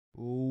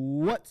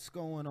What's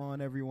going on,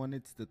 everyone?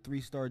 It's the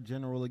 3-star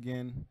general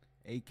again,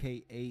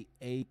 aka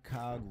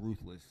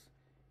ACOGxRuthless.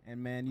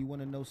 And man, you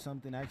want to know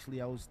something?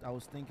 Actually, I was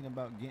thinking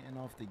about getting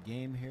off the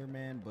game here,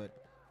 man,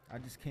 but I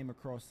just came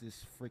across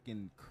this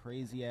freaking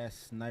crazy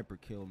ass sniper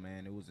kill,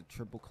 man. It was a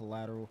triple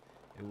collateral.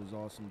 It was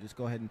awesome. Just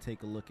go ahead and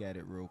take a look at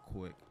it real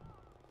quick.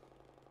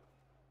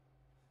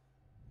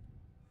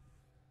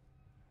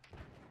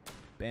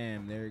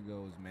 Bam, there it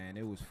goes, man.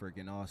 It was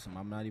freaking awesome.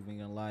 I'm not even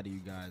gonna lie to you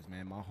guys,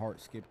 man. My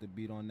heart skipped a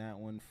beat on that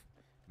one.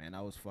 Man,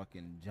 I was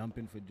fucking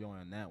jumping for joy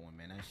on that one,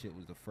 man. That shit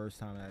was the first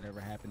time that ever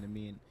happened to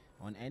me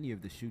on any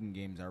of the shooting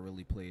games I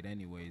really played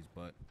anyways.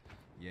 But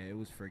yeah, it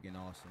was freaking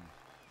awesome.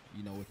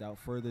 You know, without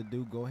further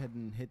ado, go ahead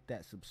and hit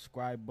that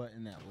subscribe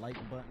button, that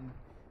like button,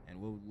 and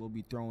we'll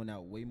be throwing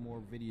out way more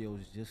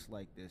videos just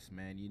like this,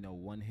 man. You know,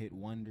 one-hit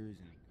wonders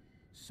and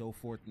so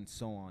forth and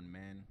so on,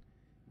 man.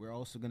 We're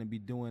also going to be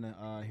doing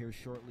here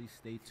shortly,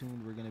 stay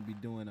tuned, we're going to be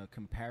doing a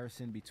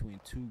comparison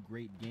between two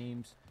great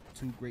games,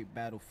 two great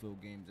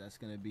Battlefield games. That's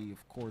going to be,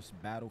 of course,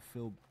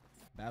 Battlefield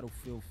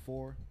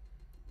 4.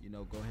 You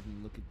know, go ahead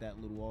and look at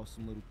that little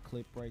awesome little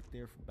clip right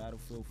there for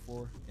Battlefield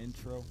 4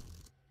 intro.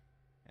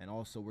 And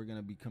also, we're going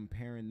to be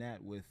comparing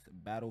that with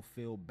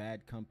Battlefield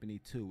Bad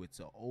Company 2. It's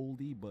a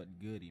oldie but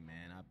goodie,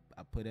 man.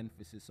 I put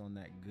emphasis on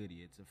that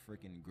goodie. It's a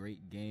freaking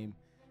great game.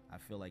 I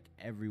feel like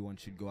everyone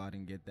should go out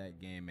and get that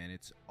game, man.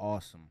 It's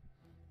awesome.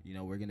 You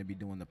know, we're going to be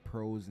doing the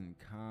pros and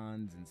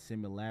cons and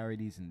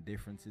similarities and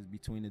differences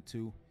between the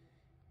two.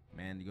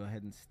 Man, go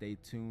ahead and stay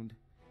tuned.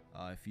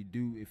 If you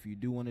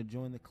do want to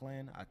join the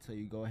clan, I tell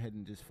you, go ahead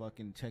and just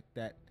fucking check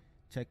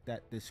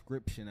that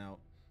description out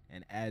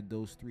and add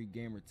those 3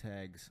 gamer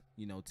tags,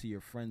 you know, to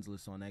your friends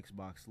list on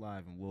Xbox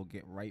Live, and we'll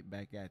get right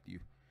back at you.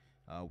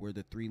 We're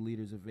the 3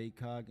 leaders of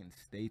ACOG, and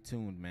stay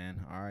tuned,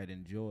 man. All right,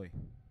 enjoy.